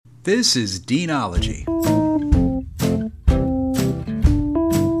This is Deanology.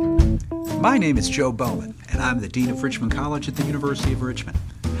 My name is Joe Bowman, and I'm the Dean of Richmond College at the University of Richmond.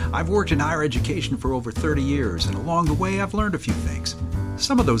 I've worked in higher education for over 30 years, and along the way I've learned a few things.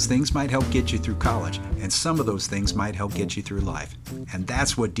 Some of those things might help get you through college, and some of those things might help get you through life. And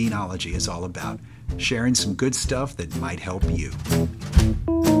that's what Deanology is all about, sharing some good stuff that might help you.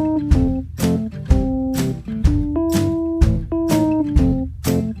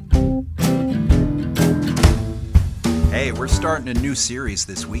 Hey, we're starting a new series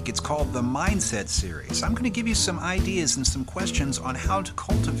this week. It's called the Mindset Series. I'm going to give you some ideas and some questions on how to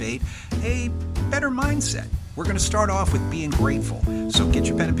cultivate a better mindset. We're going to start off with being grateful. So get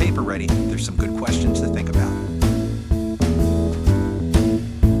your pen and paper ready. There's some good questions to think about.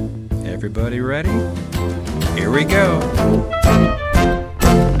 Everybody ready? Here we go.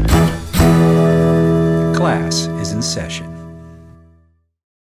 Class is in session.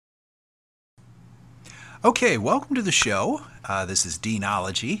 Okay, welcome to the show. This is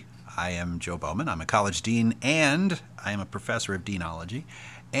Deanology. I am Joe Bowman. I'm a college dean and I am a professor of Deanology.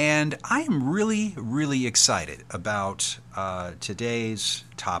 And I am really, really excited about today's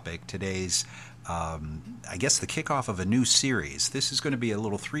topic, I guess the kickoff of a new series. This is going to be a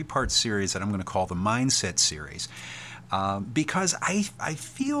little three-part series that I'm going to call the Mindset Series. Because I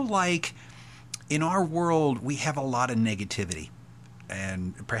feel like in our world we have a lot of negativity.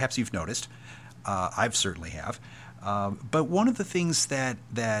 And perhaps you've noticed. I've certainly have. But one of the things that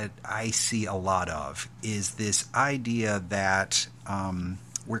I see a lot of is this idea that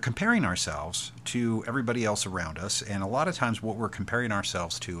we're comparing ourselves to everybody else around us, and a lot of times what we're comparing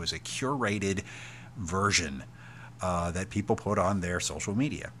ourselves to is a curated version that people put on their social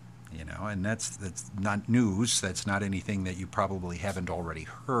media. You know, and that's not news. That's not anything that you probably haven't already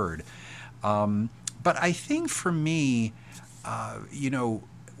heard. But I think for me,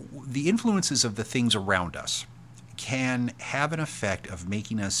 the influences of the things around us can have an effect of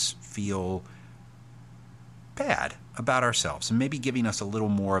making us feel bad about ourselves and maybe giving us a little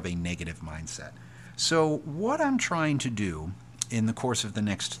more of a negative mindset. So what I'm trying to do in the course of the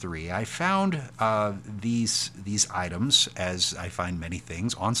next three, I found these items, as I find many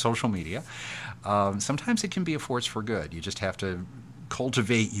things, on social media. Sometimes it can be a force for good. You just have to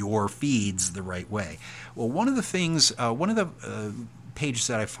cultivate your feeds the right way. Well, one of the things, pages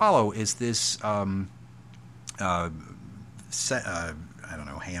that I follow is this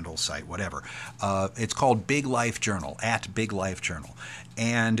handle site, whatever. It's called Big Life Journal, at Big Life Journal.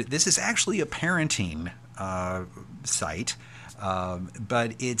 And this is actually a parenting site,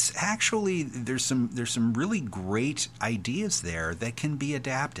 but it's actually, there's some really great ideas there that can be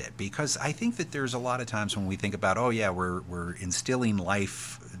adapted, because I think that there's a lot of times when we think about, we're instilling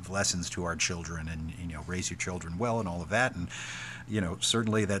life lessons to our children and, raise your children well and all of that. And,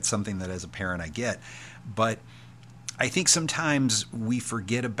 certainly that's something that as a parent I get. But I think sometimes we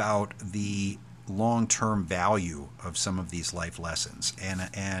forget about the long-term value of some of these life lessons. And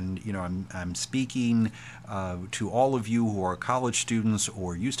I'm speaking to all of you who are college students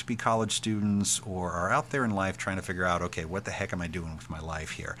or used to be college students or are out there in life trying to figure out, okay, what the heck am I doing with my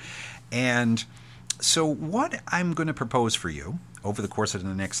life here? And so what I'm going to propose for you over the course of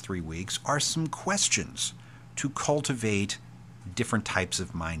the next 3 weeks are some questions to cultivate different types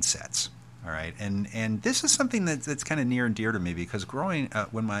of mindsets. All right, and this is something that's kind of near and dear to me, because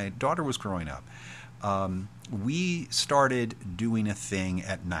when my daughter was growing up, we started doing a thing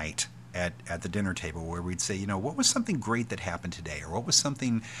at night at the dinner table where we'd say, what was something great that happened today, or what was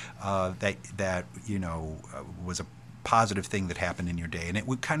something that was a positive thing that happened in your day, and it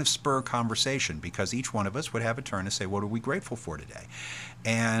would kind of spur a conversation, because each one of us would have a turn to say, what are we grateful for today?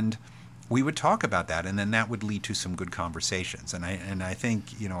 And we would talk about that, and then that would lead to some good conversations. And I think,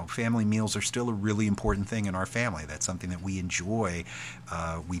 family meals are still a really important thing in our family. That's something that we enjoy.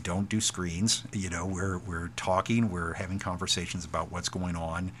 We don't do screens. We're talking, we're having conversations about what's going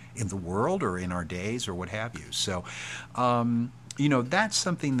on in the world or in our days or what have you. So, that's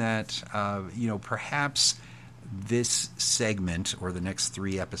something that, perhaps this segment or the next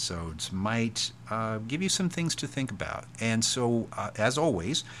 3 episodes might give you some things to think about. And so, as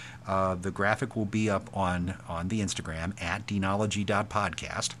always, the graphic will be up on the Instagram at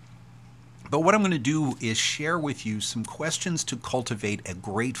deanology.podcast. But what I'm going to do is share with you some questions to cultivate a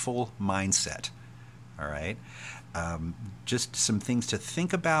grateful mindset. All right? Just some things to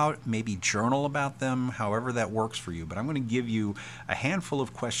think about, maybe journal about them, however that works for you. But I'm going to give you a handful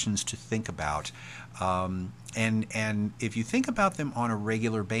of questions to think about. And if you think about them on a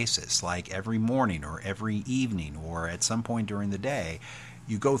regular basis, like every morning or every evening or at some point during the day,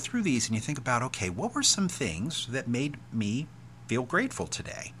 you go through these and you think about, okay, what were some things that made me feel grateful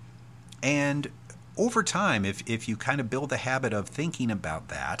today? And over time, if you kind of build the habit of thinking about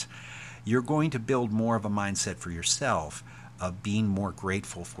that, you're going to build more of a mindset for yourself of being more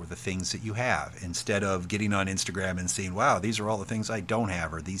grateful for the things that you have, instead of getting on Instagram and seeing, wow, these are all the things I don't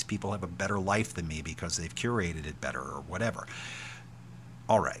have, or these people have a better life than me because they've curated it better, or whatever.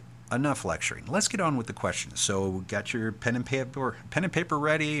 All right, enough lecturing. Let's get on with the questions. So got your pen and paper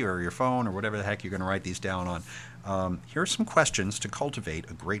ready, or your phone, or whatever the heck you're going to write these down on. Here are some questions to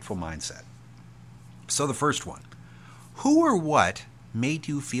cultivate a grateful mindset. So the first one, who or what made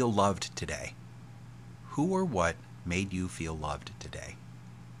you feel loved today? Who or what made you feel loved today?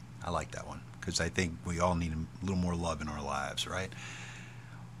 I like that one, because I think we all need a little more love in our lives, right?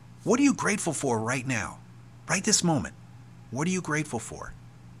 What are you grateful for right now? Right this moment. What are you grateful for?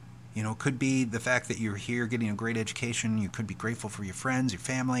 You know, it could be the fact that you're here getting a great education. You could be grateful for your friends, your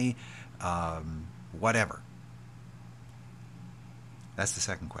family, whatever. That's the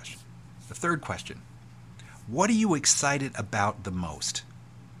second question. The third question, what are you excited about the most?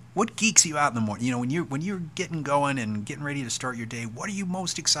 What geeks you out in the morning? You know, when you're getting going and getting ready to start your day, what are you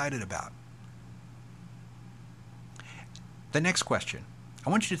most excited about? The next question, I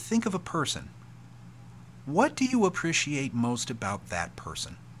want you to think of a person. What do you appreciate most about that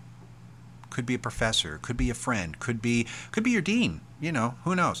person? Could be a professor, could be a friend, could be your dean, you know,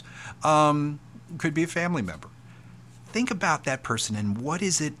 who knows? Could be a family member. Think about that person, and what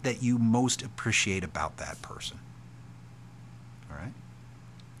is it that you most appreciate about that person? All right.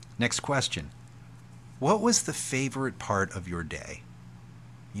 Next question. What was the favorite part of your day?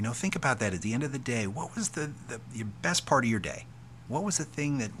 You know, think about that at the end of the day. What was your best part of your day? What was the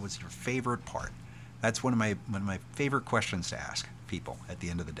thing that was your favorite part? That's one of my favorite questions to ask people at the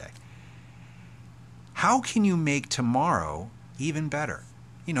end of the day. How can you make tomorrow even better?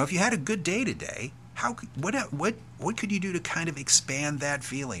 You know, if you had a good day today, what could you do to kind of expand that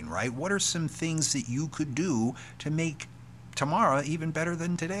feeling, right? What are some things that you could do to make tomorrow even better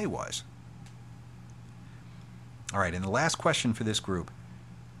than today was? All right, and the last question for this group.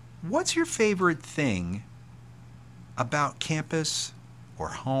 What's your favorite thing about campus or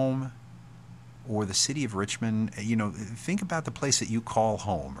home or the city of Richmond? You know, think about the place that you call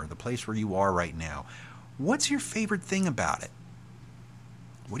home, or the place where you are right now. What's your favorite thing about it?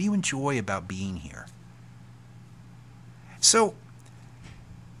 What do you enjoy about being here? So,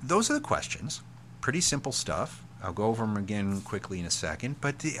 those are the questions. Pretty simple stuff. I'll go over them again quickly in a second.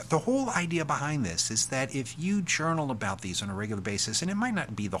 But the whole idea behind this is that if you journal about these on a regular basis, and it might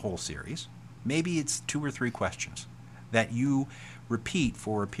not be the whole series, maybe it's 2 or 3 questions that you repeat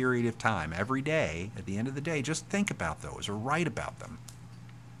for a period of time every day. At the end of the day, just think about those or write about them.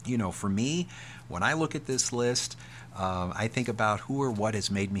 You know, for me, when I look at this list, I think about who or what has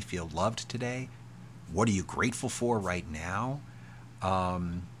made me feel loved today. What are you grateful for right now?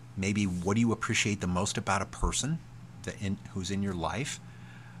 Maybe what do you appreciate the most about a person who's in your life?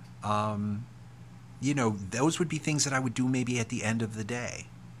 You know, those would be things that I would do maybe at the end of the day.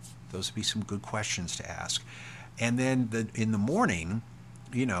 Those would be some good questions to ask. And then in the morning,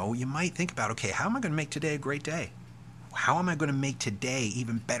 you know, you might think about, okay, how am I going to make today a great day? How am I going to make today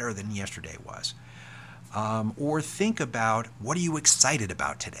even better than yesterday was? Or think about, what are you excited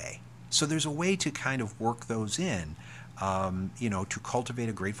about today? So there's a way to kind of work those in, you know, to cultivate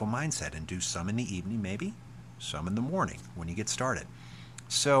a grateful mindset, and do some in the evening maybe, some in the morning when you get started.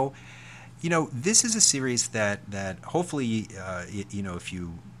 So, you know, this is a series that hopefully, you know, if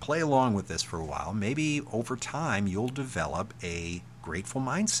you play along with this for a while, maybe over time you'll develop a grateful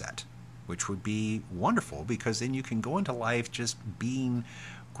mindset, which would be wonderful, because then you can go into life just being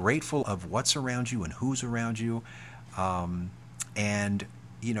grateful of what's around you and who's around you, and,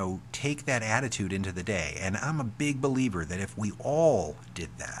 you know, take that attitude into the day. And I'm a big believer that if we all did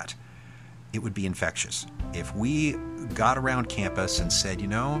that, it would be infectious. If we got around campus and said, you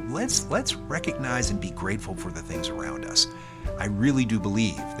know, let's recognize and be grateful for the things around us, I really do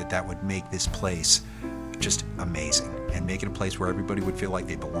believe that would make this place just amazing, and make it a place where everybody would feel like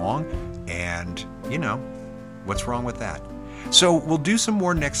they belong. And, you know, what's wrong with that? So we'll do some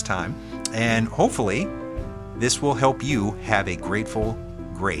more next time, and hopefully this will help you have a grateful,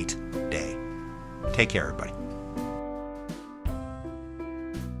 great day. Take care, everybody.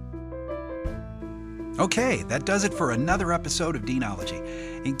 Okay, that does it for another episode of Deanology.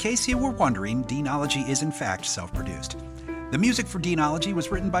 In case you were wondering, Deanology is in fact self-produced. The music for Deanology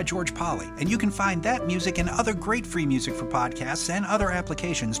was written by George Polly, and you can find that music and other great free music for podcasts and other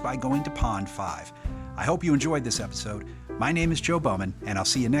applications by going to Pond 5. I hope you enjoyed this episode. My name is Joe Bowman, and I'll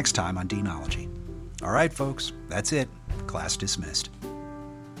see you next time on Deanology. All right, folks, that's it. Class dismissed.